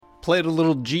Played a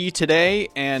little G today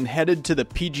and headed to the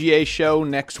PGA show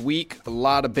next week. A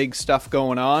lot of big stuff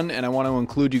going on, and I want to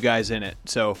include you guys in it.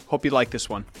 So hope you like this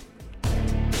one.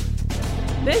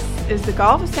 This is the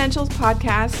Golf Essentials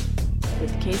Podcast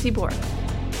with Casey Bork.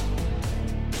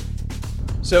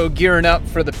 So gearing up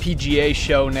for the PGA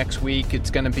show next week.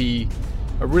 It's going to be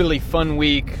a really fun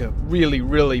week, really,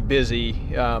 really busy.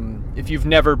 If you've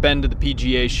never been to the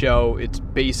PGA show, it's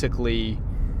basically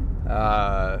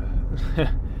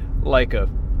like a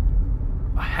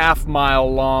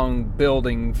half-mile long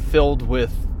building filled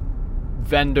with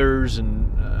vendors,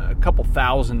 and a couple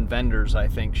thousand vendors, I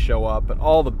think, show up. And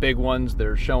all the big ones,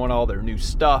 they're showing all their new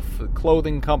stuff.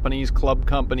 Clothing companies, club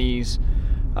companies,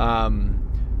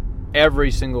 every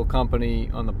single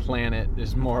company on the planet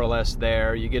is more or less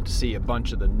there. You get to see a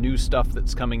bunch of the new stuff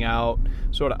that's coming out,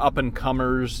 sort of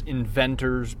up-and-comers,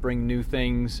 inventors bring new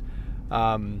things.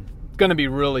 Going to be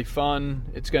really fun.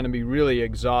 It's going to be really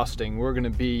exhausting. We're going to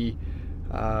be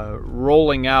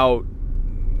rolling out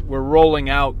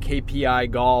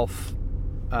KPI Golf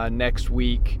next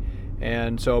week,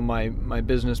 and so my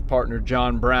business partner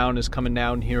John Brown is coming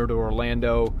down here to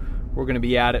Orlando. We're going to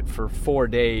be at it for 4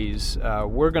 days.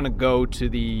 We're going to go to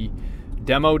the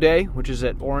demo day, which is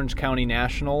at Orange County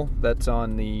National. That's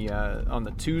on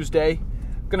the Tuesday.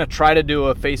 Going to try to do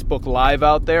a Facebook Live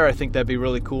out there. I think that'd be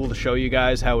really cool to show you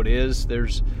guys how it is.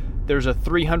 There's a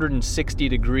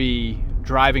 360-degree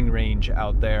driving range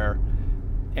out there,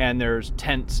 and there's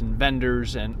tents and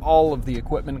vendors, and all of the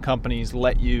equipment companies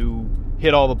let you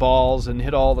hit all the balls and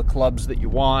hit all the clubs that you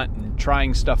want, and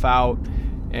trying stuff out.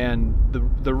 And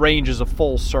the range is a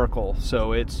full circle,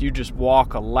 so you just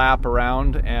walk a lap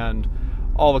around, and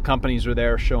all the companies are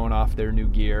there showing off their new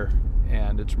gear.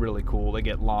 And it's really cool. They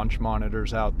get launch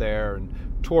monitors out there, and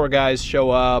tour guys show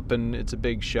up, and it's a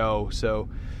big show. So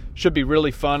should be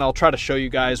really fun. I'll try to show you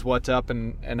guys what's up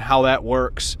and how that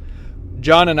works.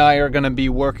 John and I are going to be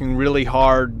working really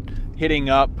hard, hitting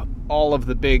up all of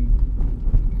the big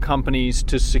companies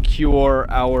to secure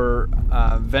our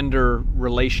vendor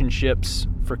relationships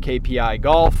for KPI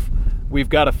Golf. We've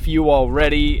got a few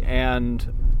already,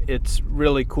 and it's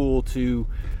really cool to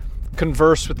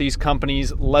converse with these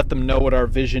companies, let them know what our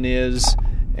vision is,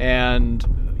 and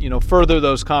further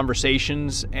those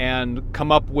conversations and come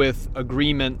up with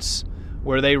agreements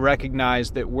where they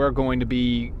recognize that we're going to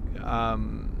be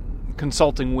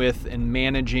consulting with and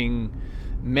managing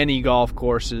many golf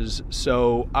courses,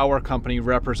 so our company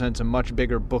represents a much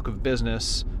bigger book of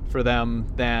business for them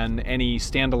than any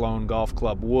standalone golf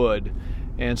club would.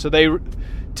 And so they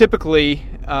typically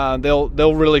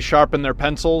they'll really sharpen their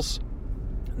pencils.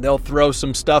 They'll throw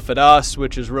some stuff at us,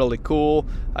 which is really cool.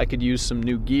 I could use some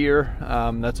new gear.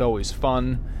 That's always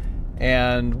fun.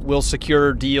 And we'll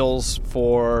secure deals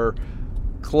for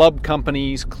club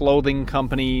companies, clothing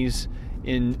companies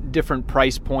in different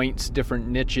price points, different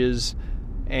niches,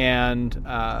 and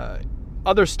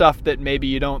other stuff that maybe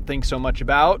you don't think so much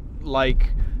about,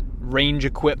 like range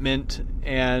equipment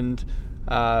and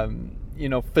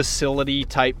facility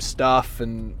type stuff,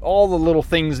 and all the little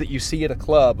things that you see at a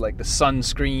club, like the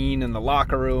sunscreen and the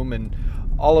locker room, and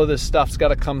all of this stuff's got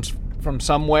to come from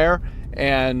somewhere,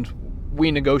 and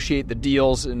we negotiate the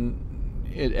deals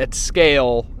at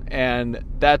scale, and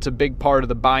that's a big part of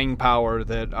the buying power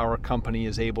that our company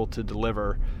is able to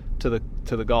deliver to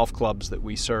the golf clubs that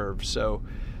we serve. So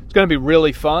it's going to be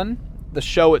really fun. The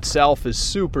show itself is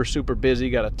super, super busy,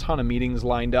 got a ton of meetings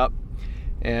lined up,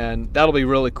 and that'll be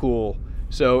really cool.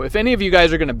 So if any of you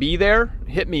guys are going to be there,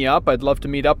 hit me up. I'd love to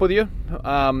meet up with you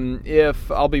if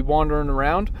I'll be wandering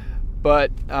around.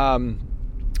 But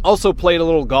also played a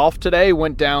little golf today.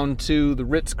 Went down to the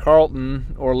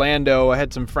Ritz-Carlton, Orlando. I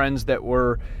had some friends that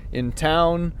were in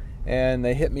town, and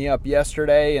they hit me up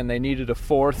yesterday, and they needed a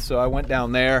fourth. So I went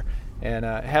down there and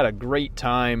had a great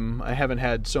time. I haven't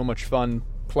had so much fun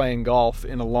playing golf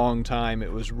in a long time.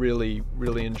 It was really,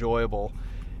 really enjoyable.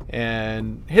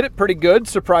 And hit it pretty good,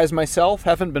 surprised myself.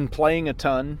 Haven't been playing a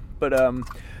ton, but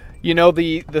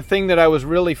the thing that I was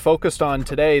really focused on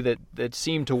today that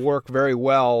seemed to work very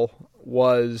well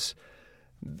was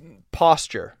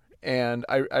posture. And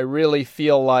I really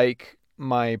feel like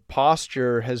my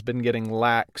posture has been getting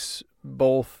lax,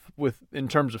 both in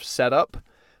terms of setup,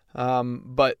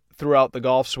 but throughout the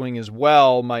golf swing as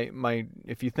well. My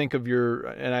if you think of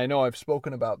and I know I've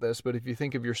spoken about this, but if you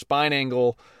think of your spine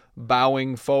angle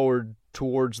bowing forward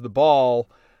towards the ball,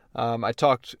 I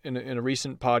talked in a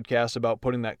recent podcast about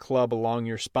putting that club along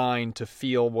your spine to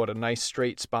feel what a nice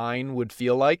straight spine would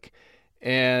feel like.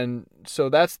 And so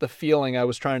that's the feeling I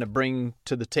was trying to bring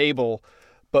to the table.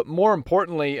 But more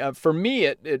importantly, for me,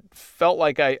 it felt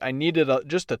like I needed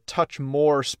just a touch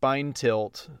more spine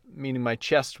tilt, meaning my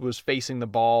chest was facing the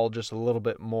ball just a little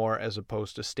bit more as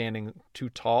opposed to standing too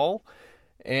tall.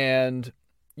 And,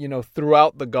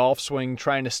 throughout the golf swing,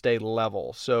 trying to stay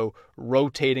level. So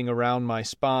rotating around my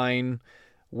spine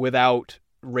without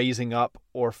raising up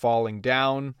or falling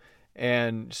down.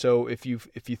 And so if you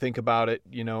think about it,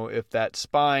 if that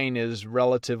spine is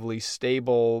relatively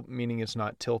stable, meaning it's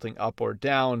not tilting up or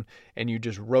down, and you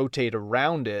just rotate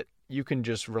around it, you can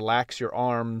just relax your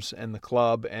arms and the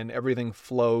club, and everything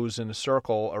flows in a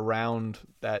circle around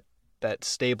that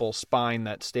stable spine,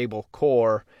 that stable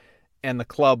core, and the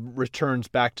club returns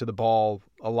back to the ball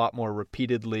a lot more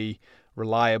repeatedly,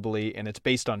 reliably, and it's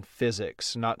based on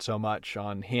physics, not so much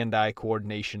on hand-eye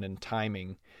coordination and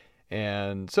timing.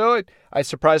 And so I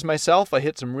surprised myself. I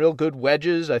hit some real good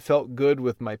wedges. I felt good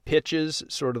with my pitches,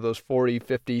 sort of those 40,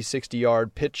 50,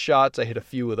 60-yard pitch shots. I hit a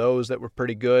few of those that were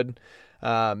pretty good.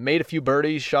 Made a few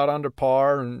birdies, shot under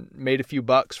par, and made a few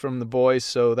bucks from the boys,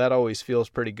 so that always feels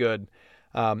pretty good.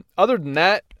 Other than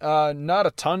that, not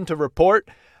a ton to report.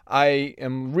 I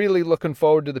am really looking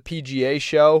forward to the PGA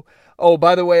show. Oh,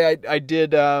 by the way, I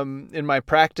did, in my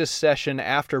practice session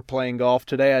after playing golf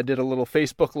today, I did a little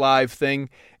Facebook Live thing.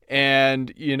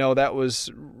 And, that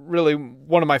was really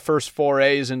one of my first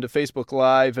forays into Facebook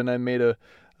Live, and I made a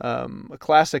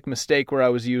classic mistake where I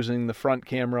was using the front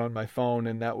camera on my phone,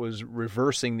 and that was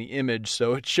reversing the image,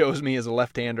 so it shows me as a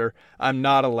left-hander. I'm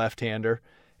not a left-hander,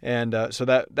 and so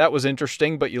that was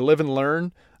interesting, but you live and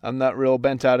learn. I'm not real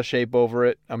bent out of shape over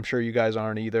it. I'm sure you guys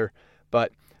aren't either,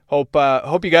 but hope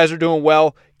you guys are doing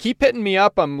well. Keep hitting me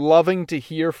up. I'm loving to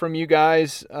hear from you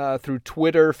guys through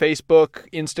Twitter, Facebook,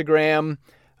 Instagram,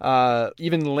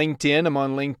 even LinkedIn. I'm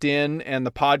on LinkedIn, and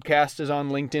the podcast is on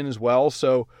LinkedIn as well.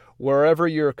 So wherever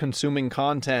you're consuming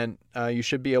content, you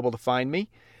should be able to find me.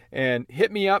 And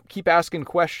hit me up. Keep asking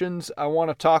questions. I want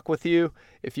to talk with you.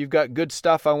 If you've got good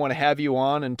stuff, I want to have you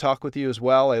on and talk with you as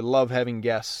well. I love having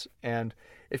guests. And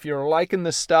if you're liking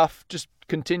this stuff, just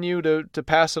continue to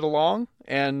pass it along,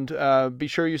 and be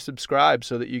sure you subscribe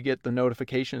so that you get the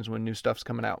notifications when new stuff's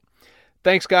coming out.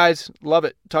 Thanks, guys. Love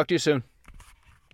it. Talk to you soon.